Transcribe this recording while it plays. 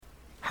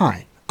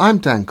Hi, I'm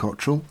Dan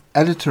Cottrell,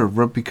 editor of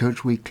Rugby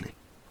Coach Weekly.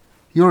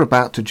 You're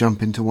about to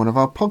jump into one of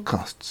our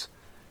podcasts.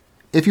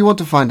 If you want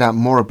to find out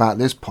more about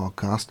this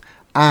podcast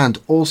and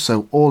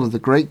also all of the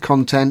great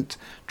content,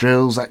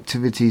 drills,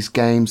 activities,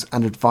 games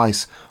and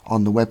advice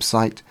on the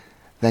website,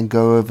 then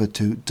go over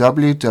to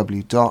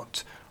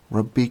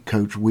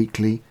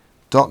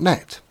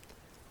www.rugbycoachweekly.net.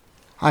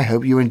 I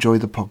hope you enjoy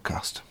the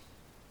podcast.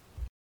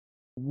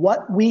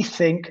 What we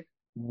think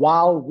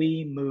while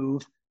we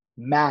move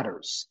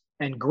matters.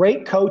 And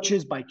great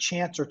coaches, by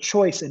chance or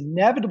choice,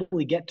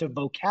 inevitably get to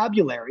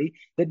vocabulary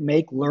that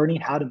make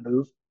learning how to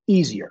move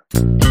easier.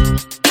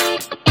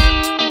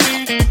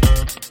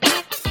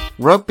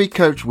 Rugby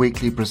Coach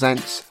Weekly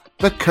presents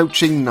The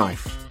Coaching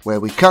Knife, where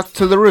we cut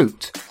to the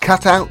root,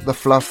 cut out the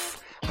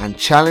fluff, and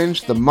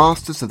challenge the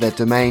masters of their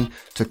domain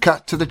to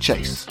cut to the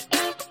chase.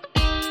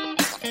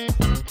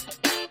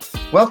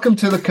 Welcome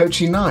to The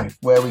Coaching Knife,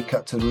 where we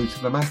cut to the root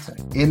of the matter.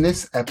 In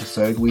this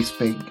episode, we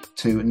speak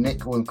to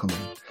Nick Winkleman,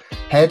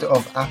 Head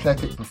of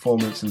Athletic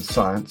Performance and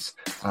Science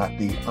at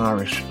the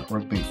Irish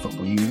Rugby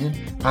Football Union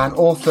and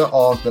author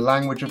of The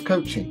Language of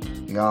Coaching,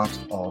 the art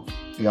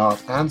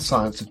and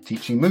science of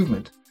teaching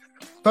movement.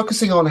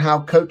 Focusing on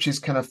how coaches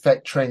can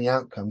affect training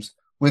outcomes,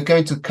 we're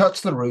going to cut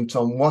to the root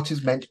on what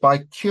is meant by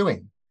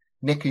cueing.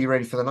 Nick, are you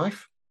ready for the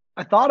knife?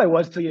 I thought I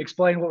was till you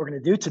explained what we're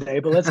going to do today,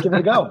 but let's give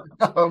it a go.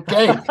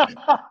 Okay.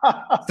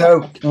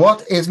 So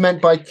what is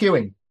meant by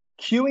cueing?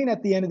 Cueing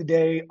at the end of the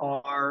day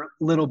are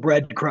little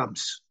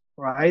breadcrumbs,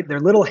 right?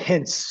 They're little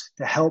hints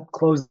to help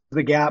close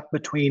the gap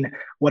between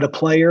what a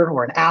player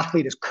or an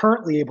athlete is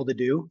currently able to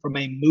do from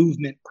a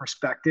movement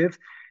perspective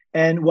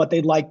and what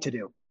they'd like to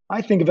do.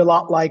 I think of it a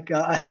lot like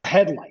a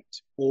headlight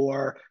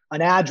or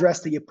an address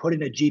that you put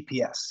in a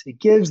GPS. It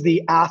gives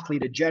the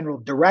athlete a general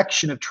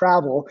direction of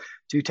travel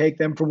to take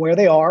them from where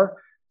they are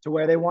to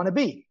where they want to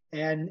be.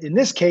 And in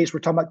this case, we're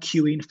talking about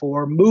cueing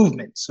for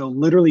movement. So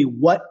literally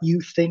what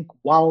you think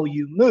while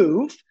you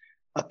move,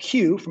 a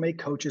cue from a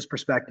coach's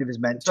perspective is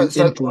meant to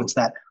influence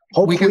that,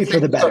 hopefully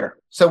for the better.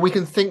 So we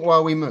can think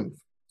while we move.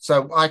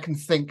 So I can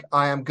think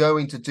I am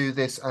going to do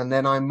this and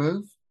then I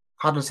move.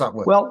 How does that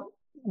work? Well,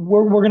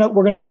 we're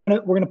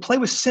gonna play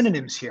with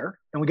synonyms here,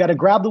 and we got to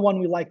grab the one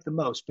we like the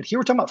most. But here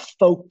we're talking about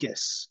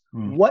focus,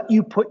 what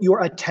you put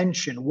your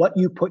attention, what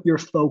you put your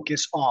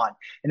focus on.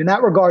 And in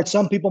that regard,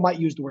 some people might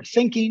use the word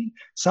thinking,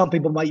 some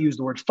people might use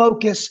the word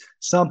focus,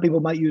 some people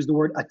might use the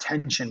word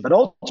attention. But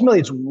ultimately,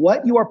 it's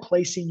what you are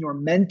placing your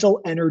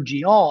mental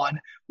energy on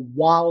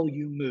while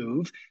you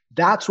move.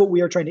 That's what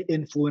we are trying to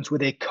influence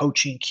with a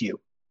coaching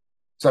cue.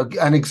 So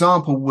an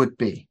example would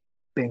be?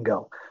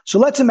 Bingo. So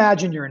let's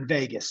imagine you're in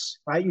Vegas,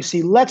 right? You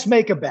see, let's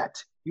make a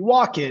bet. You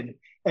walk in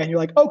and you're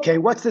like, okay,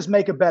 what's this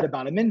make a bet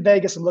about? I'm in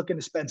Vegas. I'm looking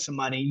to spend some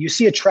money. You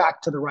see a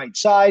track to the right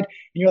side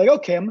and you're like,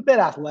 okay, I'm a bit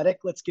athletic.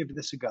 Let's give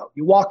this a go.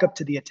 You walk up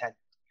to the attendant.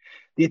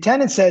 The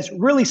attendant says,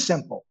 really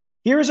simple.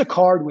 Here's a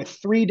card with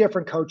 3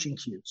 different coaching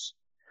cues.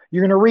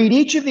 You're going to read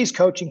each of these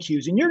coaching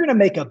cues and you're going to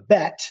make a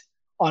bet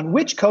on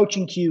which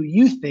coaching cue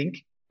you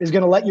think is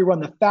going to let you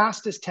run the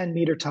fastest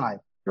 10-meter time.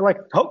 You're like,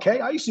 okay,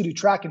 I used to do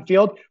track and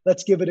field.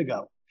 Let's give it a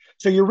go.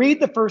 So you read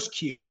the first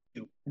cue,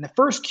 and the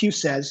first cue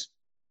says,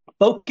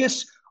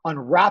 focus on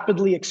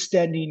rapidly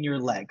extending your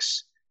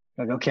legs.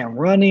 You're like, okay, I'm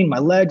running my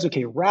legs.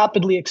 Okay,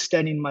 rapidly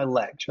extending my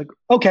legs. You're like,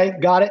 okay,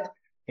 got it.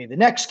 Okay, the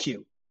next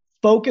cue,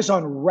 focus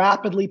on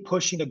rapidly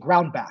pushing the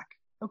ground back.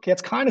 Okay,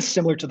 it's kind of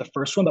similar to the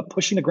first one, but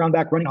pushing the ground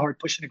back, running hard,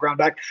 pushing the ground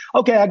back.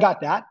 Okay, I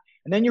got that.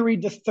 And then you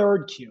read the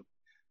third cue.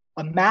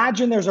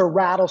 Imagine there's a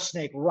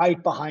rattlesnake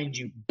right behind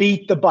you.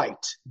 Beat the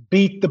bite.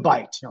 Beat the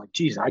bite. You're like,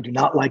 geez, I do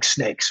not like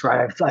snakes,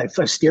 right? I've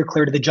steered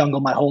clear to the jungle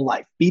my whole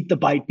life. Beat the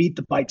bite,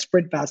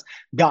 sprint fast.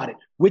 Got it.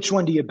 Which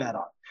one do you bet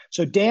on?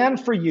 So Dan,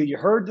 for you, you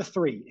heard the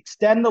 3.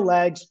 Extend the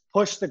legs,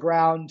 push the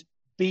ground,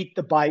 beat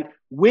the bite.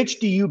 Which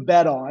do you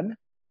bet on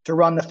to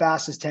run the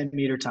fastest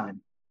 10-meter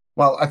time?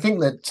 Well, I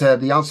think that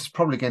the answer is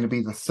probably going to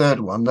be the third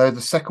one, though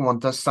the second one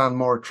does sound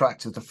more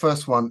attractive. The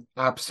first one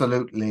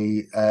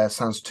absolutely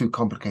sounds too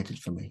complicated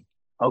for me.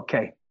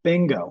 Okay,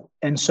 bingo.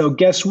 And so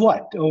guess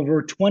what?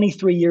 Over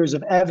 23 years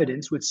of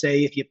evidence would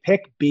say if you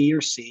pick B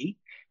or C,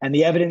 and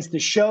the evidence that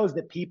shows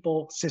that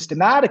people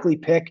systematically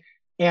pick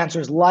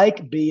answers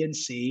like B and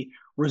C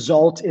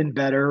result in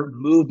better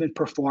movement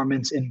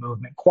performance and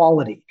movement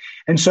quality.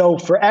 And so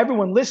for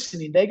everyone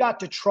listening, they got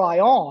to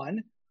try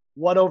on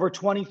what over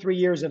 23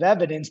 years of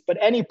evidence, but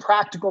any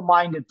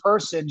practical-minded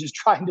person just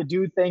trying to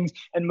do things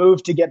and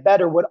move to get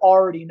better would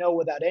already know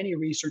without any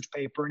research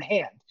paper in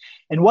hand.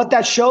 And what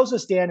that shows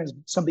us, Dan, is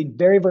something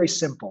very, very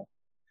simple.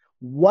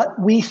 What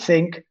we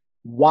think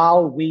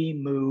while we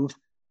move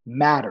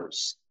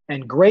matters.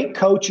 And great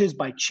coaches,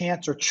 by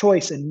chance or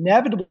choice,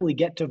 inevitably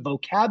get to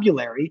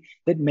vocabulary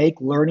that make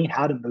learning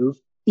how to move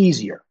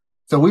easier.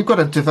 So we've got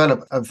to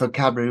develop a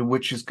vocabulary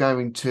which is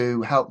going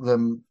to help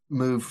them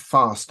move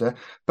faster.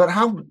 But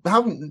how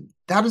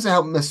does it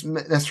help us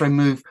necessarily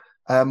move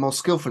more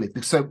skillfully?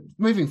 So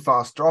moving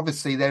faster,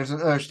 obviously there's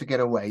an urge to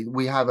get away.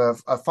 We have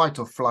a fight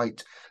or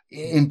flight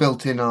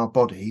inbuilt in our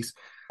bodies.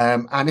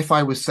 And if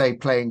I was, say,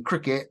 playing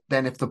cricket,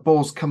 then if the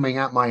ball's coming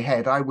at my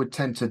head, I would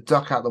tend to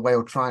duck out the way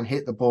or try and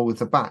hit the ball with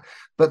the bat.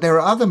 But there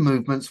are other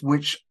movements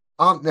which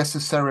aren't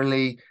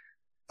necessarily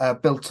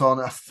built on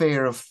a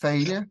fear of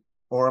failure,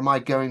 or am I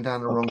going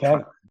down the wrong Okay.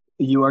 track?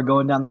 You are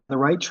going down the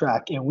right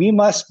track. And we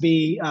must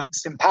be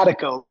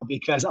simpatico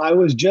because I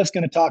was just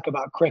going to talk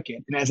about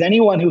cricket. And as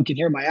anyone who can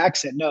hear my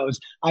accent knows,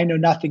 I know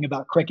nothing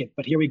about cricket.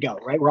 But here we go,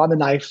 right? We're on the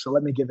knife. So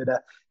let me give it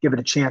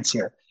a chance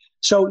here.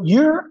 So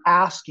you're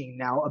asking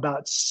now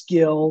about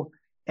skill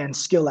and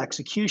skill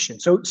execution.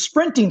 So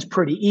sprinting's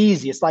pretty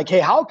easy. It's like, hey,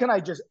 how can I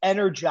just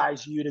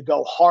energize you to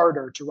go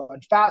harder, to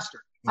run faster?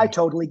 I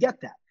totally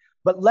get that.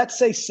 But let's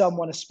say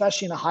someone,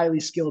 especially in a highly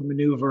skilled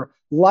maneuver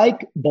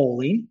like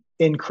bowling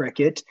in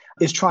cricket,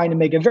 is trying to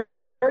make a very,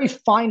 very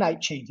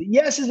finite change.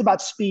 Yes, it's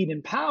about speed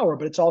and power,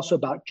 but it's also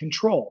about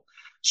control.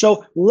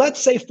 So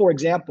let's say, for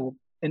example,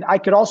 and I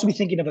could also be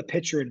thinking of a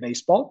pitcher in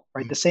baseball,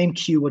 right? The same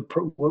cue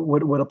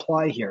would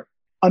apply here.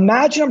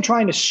 Imagine I'm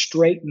trying to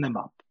straighten them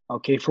up.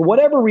 Okay, for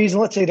whatever reason,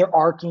 let's say they're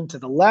arcing to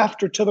the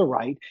left or to the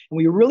right, and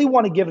we really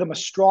want to give them a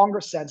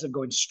stronger sense of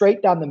going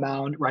straight down the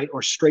mound, right,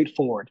 or straight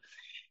forward.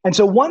 And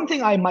so one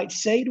thing I might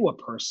say to a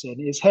person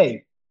is,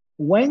 hey,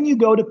 when you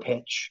go to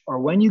pitch or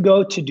when you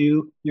go to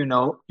do,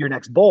 your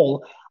next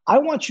bowl, I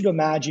want you to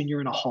imagine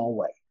you're in a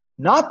hallway,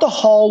 not the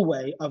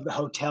hallway of the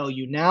hotel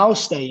you now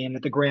stay in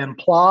at the Grand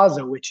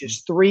Plaza, which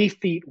is 3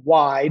 feet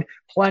wide,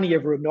 plenty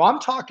of room. No, I'm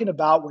talking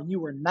about when you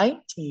were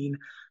 19,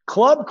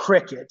 club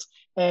cricket,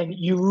 and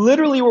you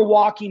literally were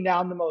walking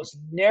down the most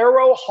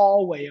narrow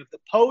hallway of the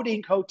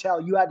Podink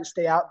Hotel. You had to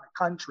stay out in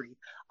the country.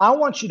 I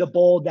want you to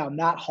bowl down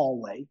that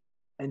hallway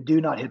and do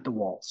not hit the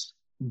walls.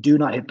 Do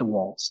not hit the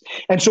walls.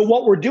 And so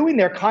what we're doing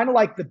there, kind of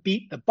like the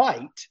beat the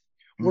bite,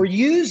 we're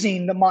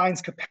using the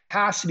mind's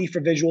capacity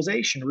for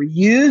visualization. We're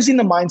using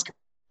the mind's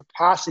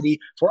capacity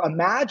for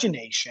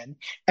imagination,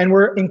 and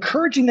we're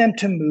encouraging them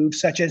to move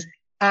such as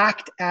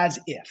act as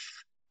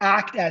if.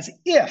 Act as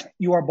if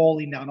you are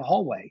bowling down a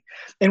hallway.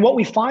 And what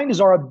we find is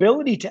our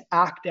ability to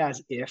act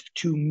as if,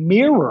 to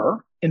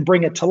mirror and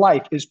bring it to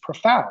life, is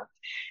profound.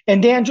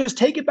 And Dan, just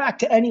take it back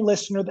to any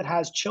listener that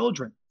has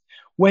children.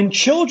 When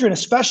children,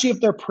 especially if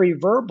they're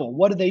pre-verbal,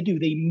 what do?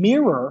 They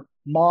mirror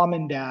mom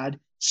and dad,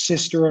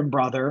 sister and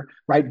brother,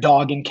 right?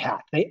 Dog and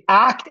cat. They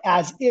act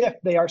as if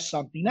they are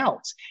something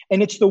else.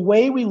 And it's the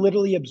way we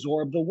literally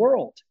absorb the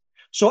world.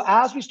 So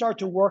as we start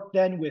to work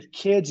then with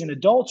kids and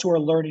adults who are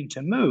learning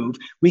to move,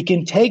 we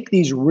can take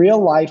these real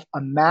life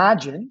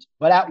imagined,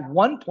 but at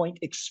one point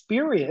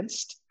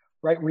experienced,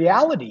 right,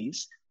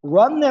 realities,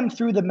 run them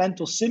through the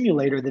mental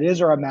simulator that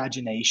is our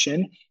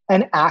imagination,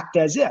 and act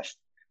as if.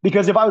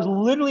 Because if I was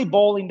literally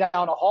bowling down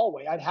a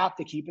hallway, I'd have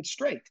to keep it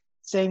straight.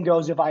 Same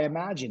goes if I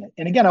imagine it.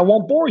 And again, I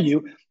won't bore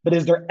you, but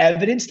is there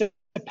evidence to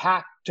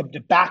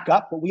back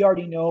up what we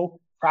already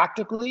know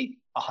practically?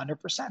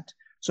 100%.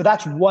 So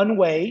that's one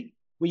way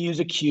we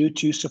use a cue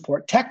to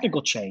support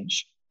technical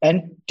change,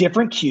 and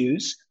different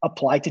cues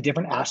apply to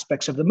different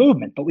aspects of the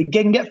movement. But we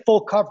can get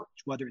full coverage,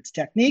 whether it's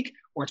technique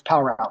or it's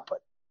power output.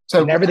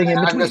 So and everything in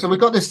between. So we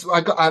got this.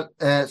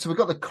 So we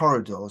got the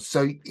corridors.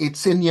 So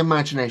it's in the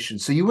imagination.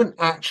 So you wouldn't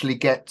actually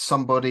get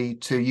somebody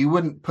to. You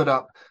wouldn't put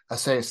up,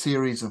 say, a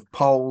series of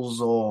poles,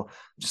 or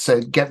just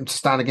say get them to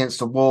stand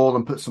against a wall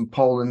and put some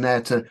pole in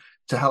there to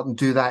help them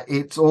do that.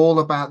 It's all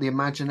about the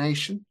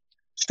imagination.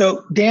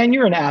 So, Dan,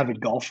 you're an avid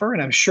golfer,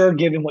 and I'm sure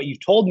given what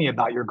you've told me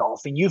about your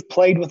golfing, you've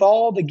played with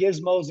all the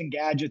gizmos and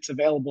gadgets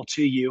available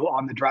to you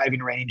on the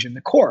driving range and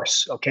the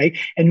course, okay?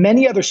 And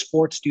many other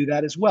sports do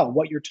that as well.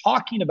 What you're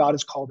talking about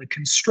is called a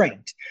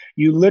constraint.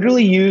 You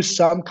literally use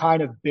some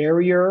kind of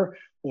barrier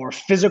or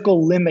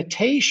physical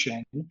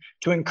limitation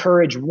to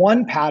encourage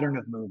one pattern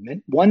of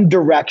movement, one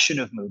direction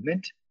of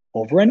movement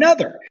over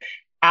another.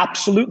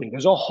 Absolutely.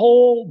 There's a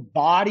whole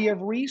body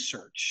of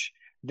research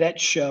that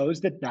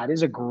shows that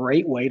is a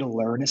great way to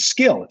learn a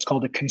skill. It's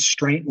called a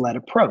constraint-led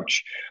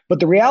approach. But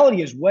the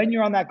reality is when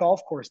you're on that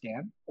golf course,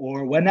 Dan,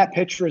 or when that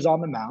pitcher is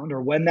on the mound,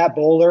 or when that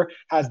bowler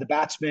has the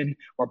batsman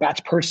or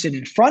batsperson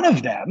in front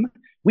of them,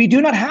 we do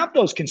not have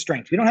those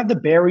constraints. We don't have the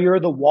barrier,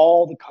 the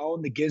wall, the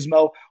cone, the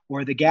gizmo,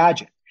 or the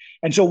gadget.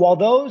 And so while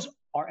those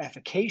are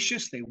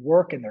efficacious, they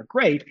work and they're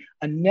great,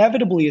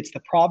 inevitably it's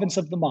the province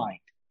of the mind.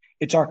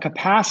 It's our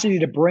capacity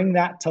to bring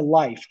that to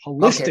life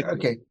holistically.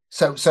 Okay.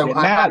 So it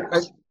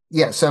matters.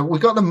 Yeah, so we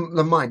got the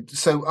mind.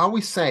 So are we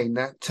saying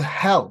that to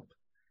help,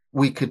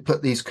 we could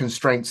put these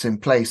constraints in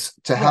place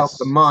to help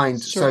the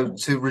mind, certainly.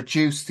 So to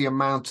reduce the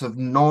amount of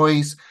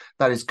noise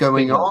that is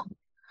going on,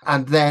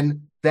 and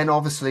then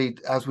obviously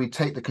as we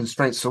take the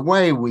constraints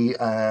away, we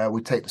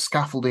take the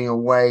scaffolding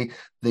away.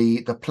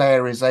 The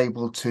player is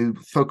able to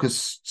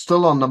focus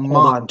still on the mind.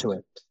 Hold on to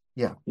it.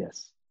 Yeah.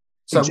 Yes.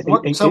 So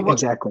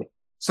exactly.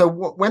 So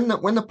when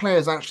the player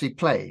is actually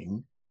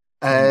playing.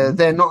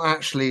 They're not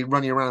actually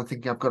running around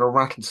thinking I've got a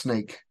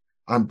rattlesnake,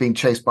 I'm being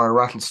chased by a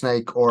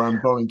rattlesnake, or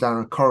I'm bowling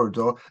down a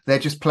corridor. They're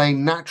just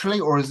playing naturally,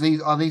 or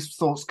are these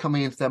thoughts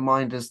coming into their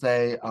mind as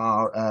they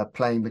are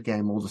playing the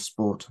game or the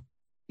sport?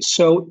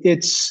 So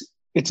it's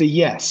It's a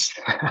yes.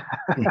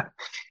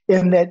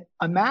 In that,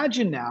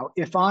 imagine now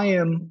if I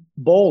am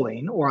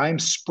bowling or I'm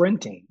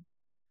sprinting,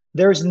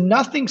 there's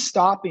nothing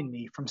stopping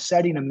me from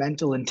setting a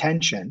mental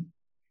intention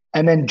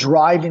and then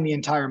driving the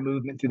entire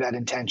movement through that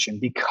intention.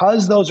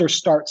 Because those are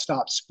start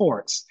stop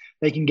sports,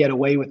 they can get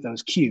away with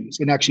those cues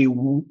and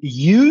actually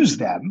use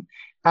them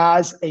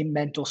as a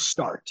mental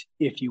start,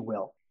 if you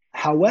will.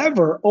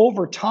 However,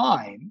 over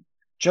time,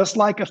 just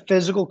like a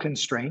physical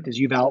constraint, as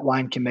you've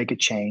outlined, can make a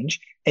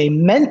change, a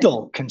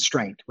mental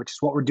constraint, which is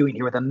what we're doing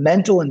here with a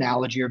mental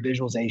analogy or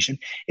visualization,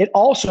 it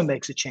also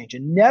makes a change.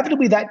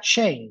 Inevitably, that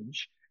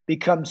change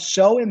becomes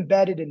so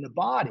embedded in the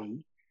body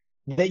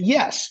that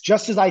yes,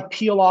 just as I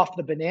peel off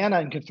the banana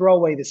and can throw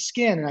away the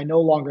skin and I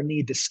no longer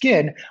need the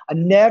skin,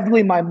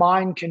 inevitably my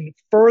mind can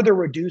further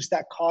reduce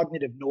that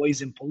cognitive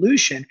noise and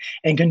pollution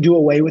and can do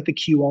away with the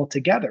cue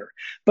altogether.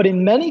 But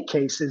in many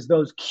cases,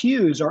 those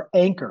cues are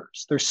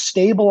anchors. They're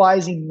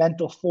stabilizing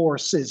mental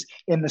forces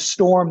in the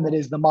storm that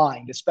is the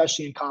mind,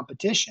 especially in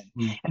competition.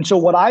 And so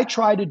what I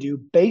try to do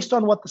based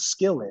on what the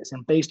skill is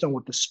and based on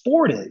what the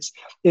sport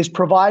is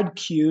provide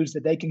cues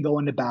that they can go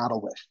into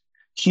battle with.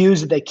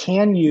 Cues that they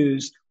can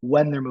use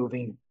when they're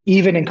moving,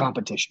 even in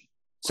competition.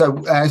 So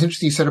it's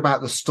interesting you said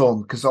about the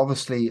storm, because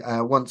obviously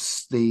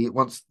once the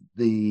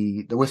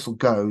whistle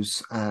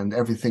goes and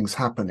everything's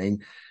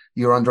happening,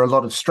 you're under a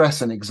lot of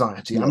stress and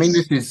anxiety. Yes. I mean,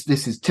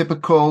 this is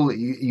typical.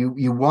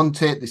 You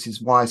want it. This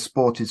is why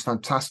sport is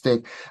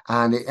fantastic,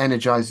 and it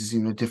energizes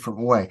you in a different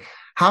way.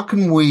 How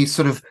can we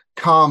sort of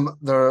calm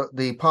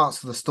the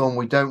parts of the storm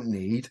we don't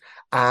need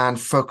and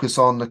focus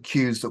on the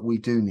cues that we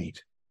do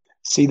need?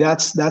 See,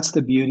 that's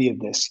the beauty of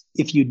this.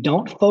 If you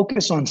don't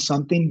focus on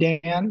something,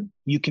 Dan,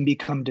 you can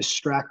become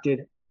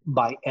distracted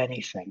by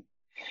anything.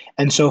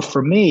 And so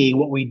for me,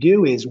 what we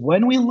do is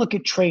when we look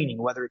at training,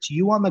 whether it's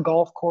you on the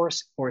golf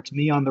course or it's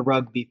me on the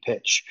rugby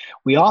pitch,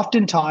 we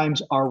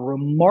oftentimes are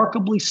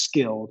remarkably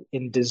skilled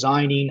in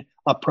designing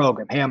a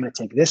program. Hey, I'm going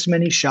to take this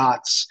many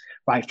shots,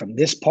 right, from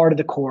this part of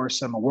the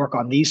course. I'm going to work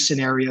on these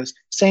scenarios.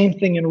 Same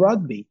thing in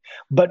rugby.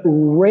 But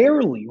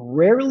rarely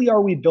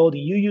are we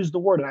building, you use the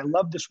word, and I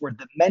love this word,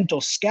 the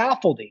mental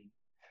scaffolding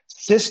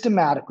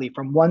systematically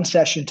from one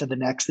session to the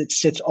next that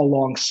sits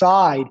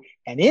alongside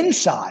and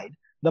inside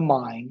the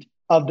mind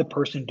of the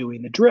person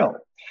doing the drill.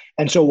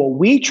 And so what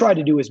we try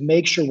to do is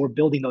make sure we're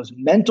building those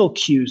mental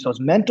cues, those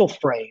mental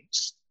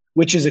frames,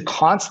 which is a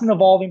constant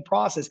evolving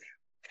process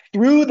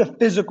through the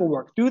physical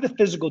work, through the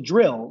physical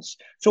drills.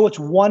 So it's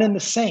one and the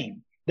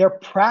same. They're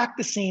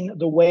practicing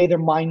the way their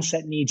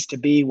mindset needs to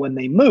be when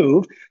they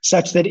move,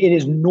 such that it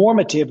is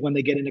normative when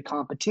they get into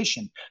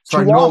competition.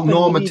 Sorry,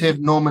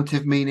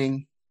 normative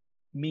meaning?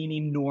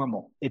 Meaning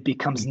normal. It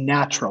becomes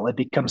natural. It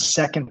becomes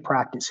second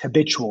practice,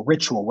 habitual,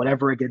 ritual,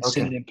 whatever again,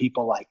 synonym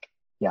people like.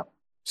 Yeah.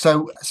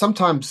 So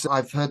sometimes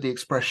I've heard the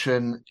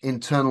expression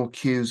internal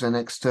cues and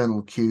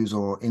external cues,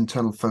 or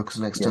internal focus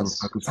and external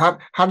focus.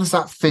 How does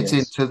that fit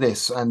into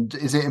this? And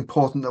is it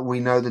important that we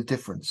know the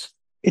difference?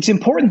 It's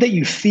important that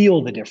you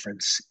feel the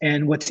difference.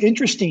 And what's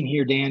interesting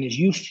here, Dan, is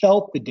you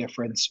felt the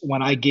difference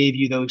when I gave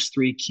you those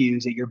 3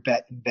 cues at your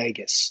bet in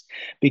Vegas.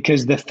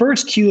 Because the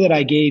first cue that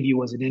I gave you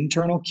was an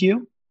internal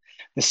cue.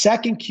 The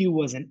second cue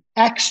was an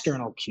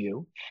external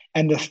cue.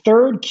 And the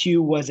third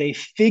cue was a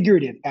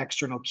figurative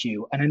external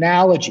cue, an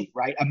analogy,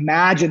 right?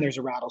 Imagine there's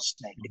a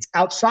rattlesnake. It's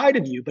outside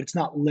of you, but it's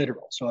not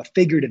literal. So a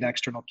figurative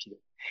external cue.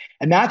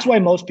 And that's why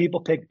most people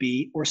pick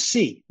B or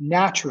C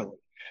naturally.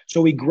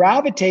 So we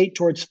gravitate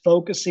towards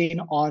focusing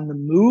on the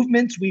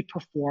movements we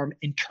perform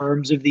in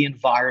terms of the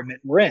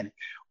environment we're in.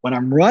 When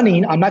I'm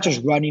running, I'm not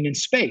just running in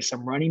space.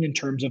 I'm running in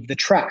terms of the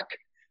track.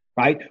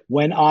 Right?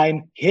 When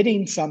I'm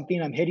hitting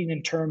something, I'm hitting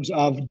in terms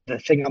of the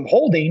thing I'm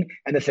holding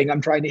and the thing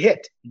I'm trying to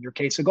hit, in your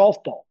case, a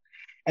golf ball.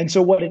 And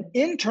so what an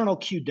internal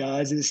cue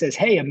does is it says,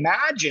 hey,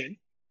 imagine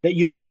that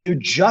you're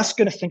just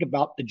going to think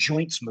about the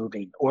joints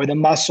moving or the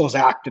muscles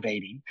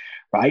activating,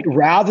 right?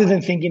 Rather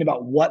than thinking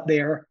about what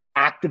they're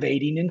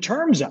activating in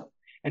terms of.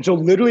 And so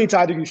literally it's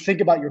either you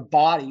think about your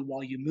body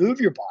while you move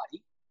your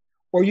body,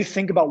 or you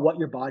think about what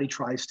your body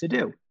tries to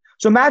do.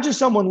 So imagine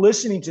someone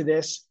listening to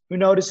this who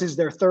notices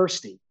they're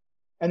thirsty,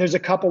 and there's a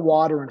cup of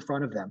water in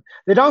front of them.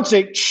 They don't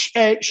say,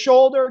 hey,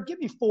 shoulder, give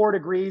me 4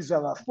 degrees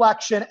of a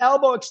flexion,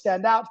 elbow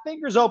extend out,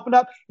 fingers open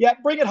up. Yeah,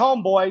 bring it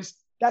home, boys.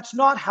 That's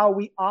not how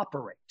we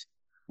operate.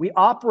 We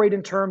operate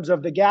in terms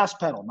of the gas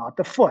pedal, not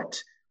the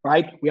foot,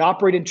 right? We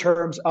operate in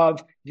terms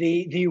of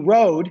the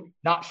road,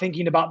 not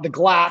thinking about the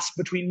glass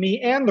between me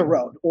and the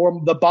road,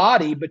 or the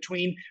body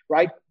between,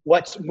 right,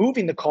 what's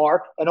moving the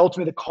car and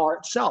ultimately the car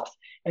itself.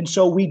 And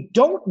so we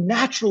don't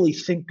naturally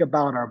think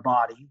about our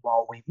body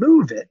while we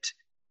move it.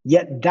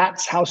 Yet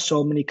that's how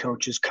so many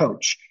coaches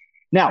coach.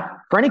 Now,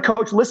 for any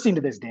coach listening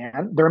to this,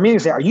 Dan, they're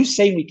immediately say, are you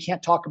saying we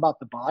can't talk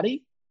about the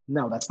body?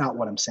 No, that's not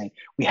what I'm saying.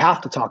 We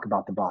have to talk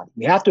about the body.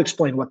 We have to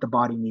explain what the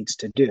body needs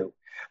to do.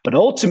 But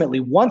ultimately,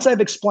 once I've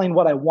explained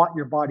what I want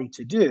your body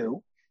to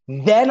do,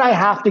 then I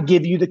have to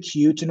give you the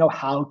cue to know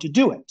how to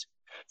do it.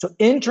 So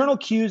internal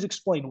cues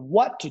explain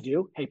what to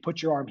do. Hey,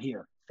 put your arm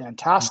here.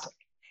 Fantastic.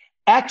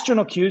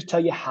 External cues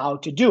tell you how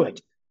to do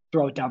it.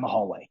 Throw it down the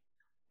hallway.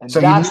 And So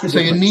that's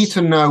the you need difference.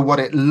 to know what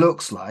it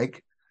looks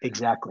like,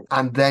 Exactly.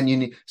 and then you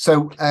need.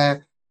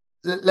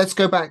 Let's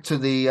go back to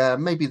the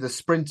maybe the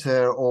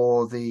sprinter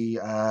or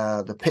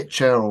the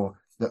pitcher or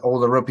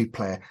the rugby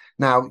player.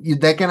 Now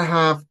they're going to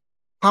have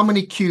how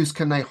many cues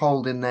can they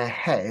hold in their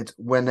head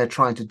when they're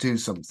trying to do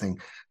something?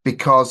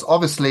 Because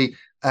obviously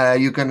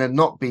you're going to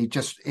not be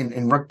just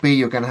in rugby.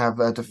 You're going to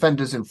have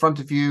defenders in front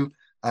of you.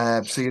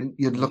 So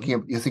you're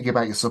thinking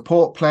about your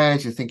support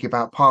players. You're thinking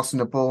about passing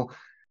the ball.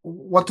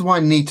 What do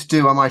I need to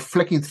do? Am I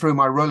flicking through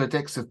my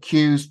Rolodex of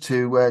cues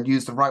to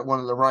use the right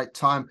one at the right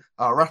time?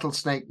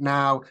 Rattlesnake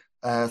now.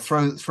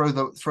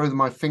 Throw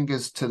my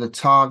fingers to the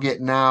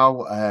target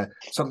now.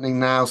 Something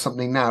now,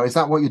 something now. Is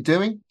that what you're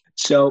doing?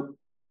 So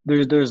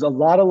there's a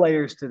lot of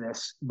layers to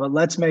this, but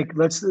let's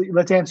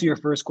answer your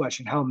first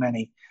question. How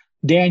many?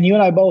 Dan, you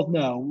and I both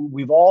know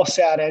we've all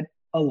sat at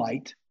a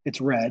light.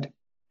 It's red.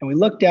 And we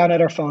look down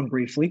at our phone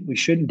briefly. We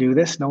shouldn't do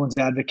this. No one's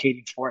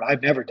advocating for it.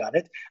 I've never done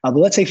it. But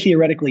let's say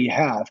theoretically you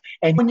have.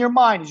 And in your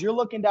mind, as you're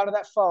looking down at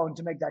that phone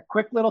to make that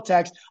quick little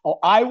text, oh,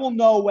 I will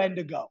know when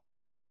to go.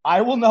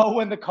 I will know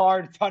when the car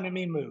in front of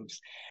me moves.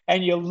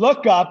 And you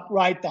look up,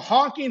 right? The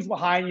honking's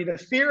behind you, the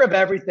fear of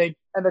everything,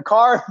 and the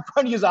car in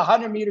front of you is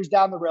 100 meters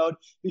down the road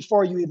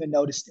before you even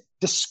noticed it.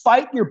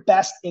 Despite your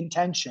best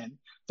intention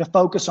to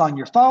focus on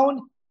your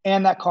phone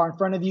and that car in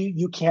front of you,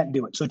 you can't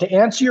do it. So to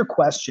answer your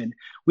question,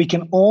 we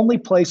can only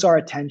place our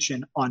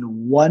attention on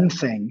one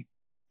thing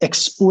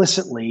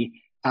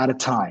explicitly at a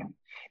time.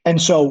 And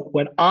so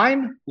when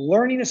I'm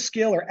learning a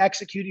skill or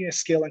executing a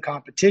skill in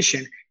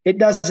competition, it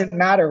doesn't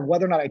matter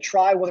whether or not I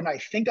try, whether or not I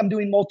think I'm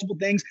doing multiple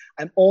things.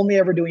 I'm only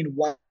ever doing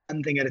one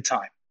thing at a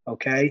time.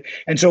 Okay.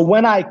 And so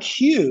when I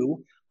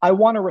cue, I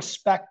want to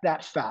respect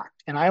that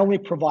fact. And I only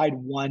provide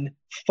one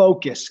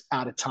focus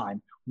at a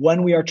time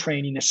when we are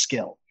training a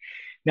skill.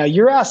 Now,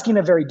 you're asking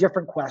a very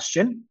different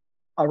question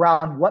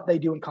around what they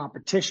do in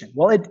competition.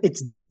 Well,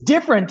 it's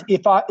different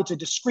if it's a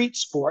discrete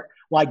sport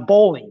like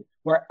bowling,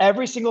 where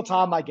every single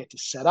time I get to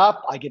set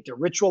up, I get to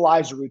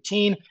ritualize a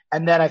routine,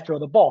 and then I throw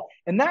the ball.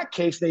 In that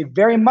case, they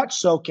very much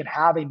so can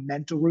have a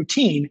mental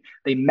routine.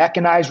 They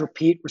mechanize,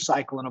 repeat,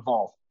 recycle, and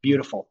evolve.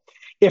 Beautiful.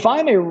 If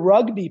I'm a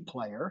rugby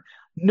player,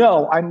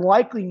 no, I'm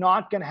likely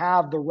not going to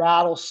have the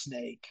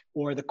rattlesnake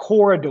or the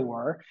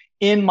corridor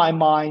in my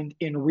mind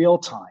in real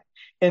time.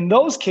 In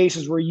those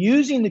cases, we're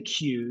using the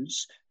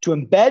cues to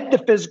embed the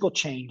physical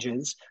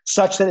changes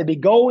such that they be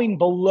going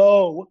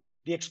below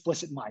the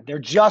explicit mind. They're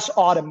just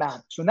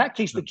automatic. So in that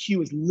case, the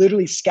cue is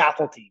literally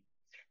scaffolding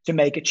to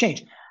make a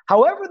change.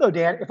 However, though,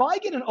 Dan, if I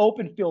get an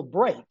open field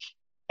break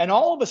and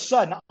all of a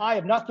sudden I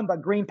have nothing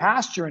but green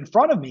pasture in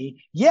front of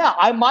me, yeah,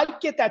 I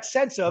might get that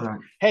sense of, right,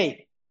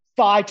 hey,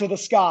 thigh to the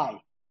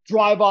sky,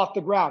 drive off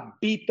the ground,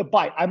 beat the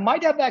bite. I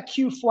might have that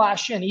cue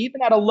flash in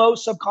even at a low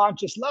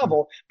subconscious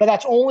level, but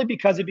that's only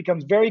because it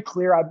becomes very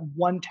clear I'm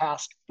one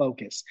task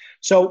focus.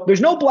 So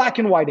there's no black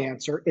and white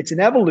answer. It's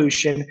an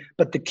evolution,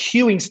 but the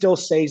cueing still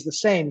stays the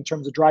same in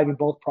terms of driving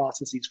both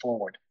processes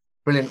forward.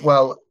 Brilliant.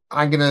 Well,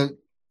 I'm going to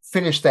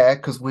finish there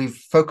because we've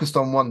focused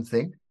on one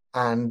thing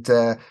and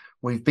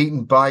we've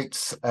beaten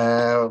bites.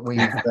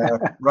 We've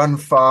run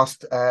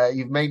fast.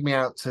 You've made me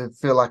out to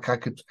feel like I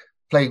could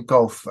play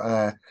golf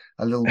a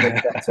little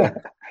bit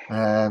better,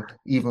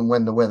 even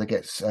when the weather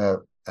gets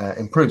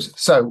improves.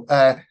 So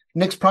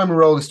Nick's primary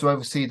role is to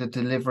oversee the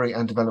delivery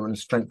and development of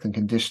strength and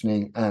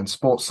conditioning and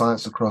sports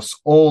science across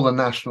all the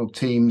national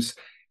teams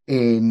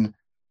in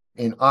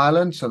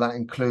Ireland. So that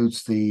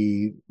includes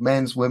the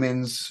men's,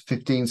 women's,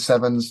 15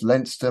 sevens,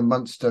 Leinster,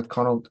 Munster,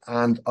 Connaught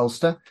and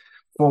Ulster.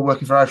 Before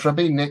working for Irish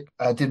Rugby, Nick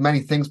did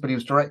many things, but he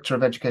was Director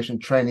of Education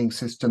and Training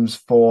Systems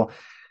for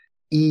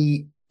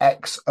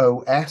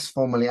EXOS,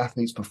 formerly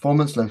Athletes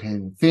Performance, located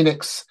in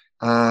Phoenix,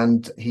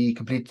 and he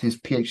completed his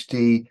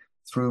PhD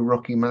through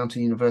Rocky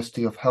Mountain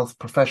University of Health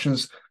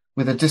Professions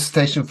with a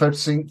dissertation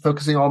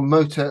focusing on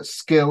motor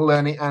skill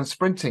learning and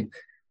sprinting.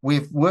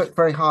 We've worked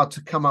very hard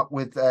to come up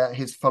with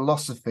his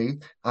philosophy,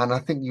 and I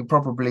think you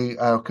probably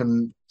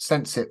can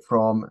sense it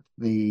from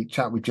the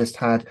chat we just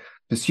had,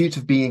 pursuit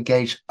of being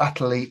engaged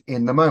utterly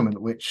in the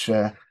moment, which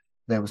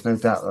there was no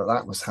doubt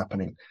that was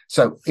happening.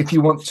 So if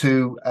you want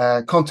to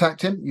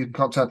contact him, you can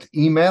contact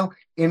email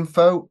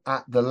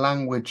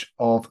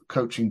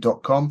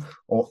info@thelanguageofcoaching.com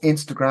or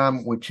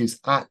Instagram, which is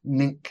at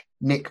Nick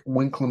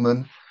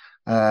Winkleman,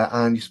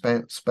 and you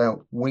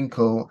spell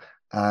Winkle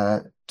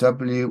Winkel.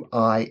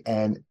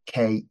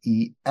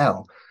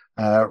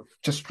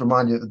 Just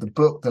remind you of the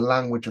book, The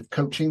Language of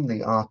Coaching,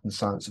 The Art and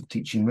Science of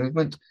Teaching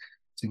Movement,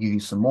 to give you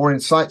some more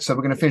insight. So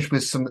we're going to finish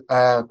with some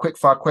quick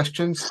fire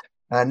questions.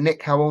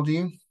 Nick, how old are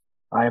you?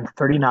 I am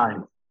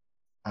 39.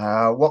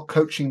 What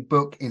coaching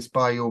book is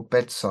by your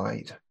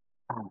bedside?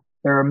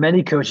 There are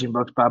many coaching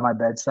books by my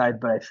bedside,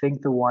 but I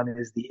think the one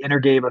is The Inner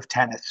Game of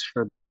Tennis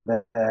for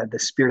the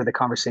spirit of the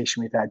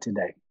conversation we've had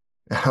today.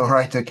 All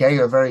right. Okay.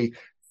 A very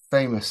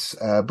famous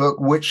book.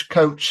 Which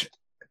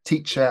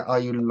teacher are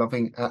you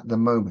loving at the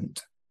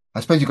moment? I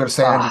suppose you've got to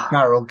say Andy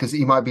Carroll because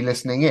he might be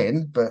listening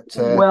in, but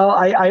Well,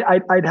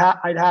 I'd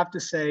have to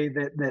say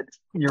that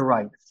you're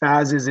right.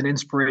 Faz is an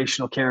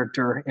inspirational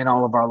character in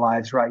all of our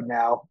lives right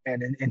now,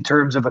 and in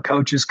terms of a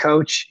coach's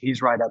coach,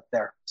 he's right up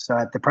there. So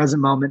at the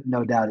present moment,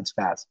 no doubt it's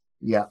Faz.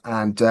 yeah,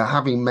 and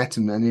having met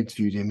him and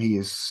interviewed him, he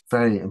is a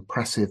very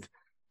impressive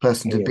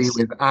person He to be is.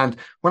 with. And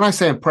when I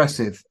say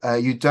impressive,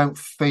 you don't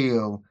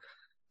feel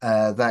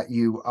that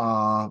you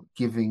are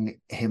giving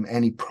him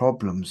any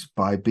problems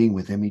by being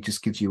with him. He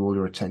just gives you all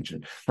your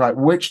attention. Right.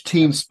 Which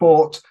team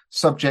sport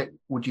subject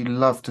would you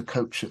love to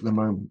coach at the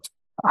moment?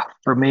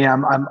 For me,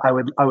 I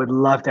would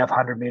love to have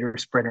 100-meter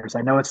sprinters.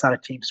 I know it's not a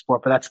team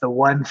sport, but that's the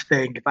one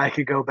thing if I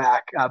could go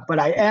back. But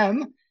I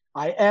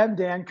am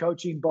Dan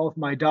coaching both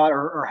my daughter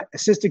or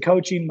assistant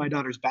coaching my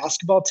daughter's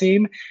basketball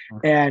team,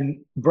 and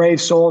Brave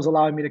Souls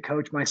allowing me to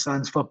coach my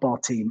son's football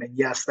team. And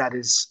yes, that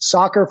is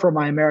soccer for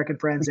my American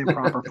friends and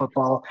proper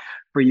football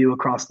for you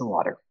across the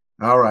water.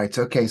 All right.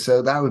 Okay.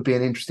 So that would be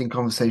an interesting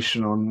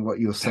conversation on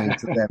what you're saying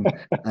to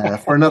them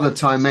for another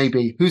time,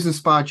 maybe. Who's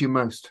inspired you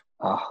most?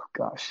 Oh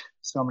gosh,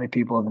 so many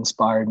people have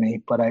inspired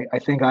me, but I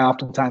think I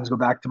oftentimes go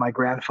back to my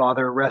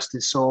grandfather, rest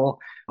his soul,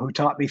 who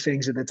taught me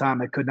things at the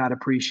time I could not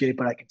appreciate,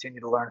 but I continue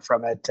to learn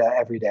from it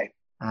every day.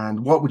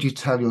 And what would you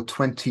tell your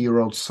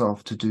 20-year-old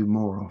self to do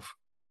more of?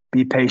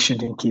 Be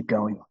patient and keep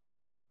going.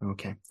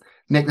 Okay.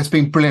 Nick, that's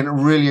been brilliant. I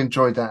really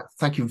enjoyed that.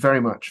 Thank you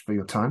very much for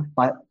your time.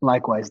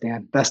 Likewise,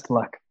 Dan. Best of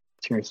luck.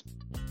 Cheers.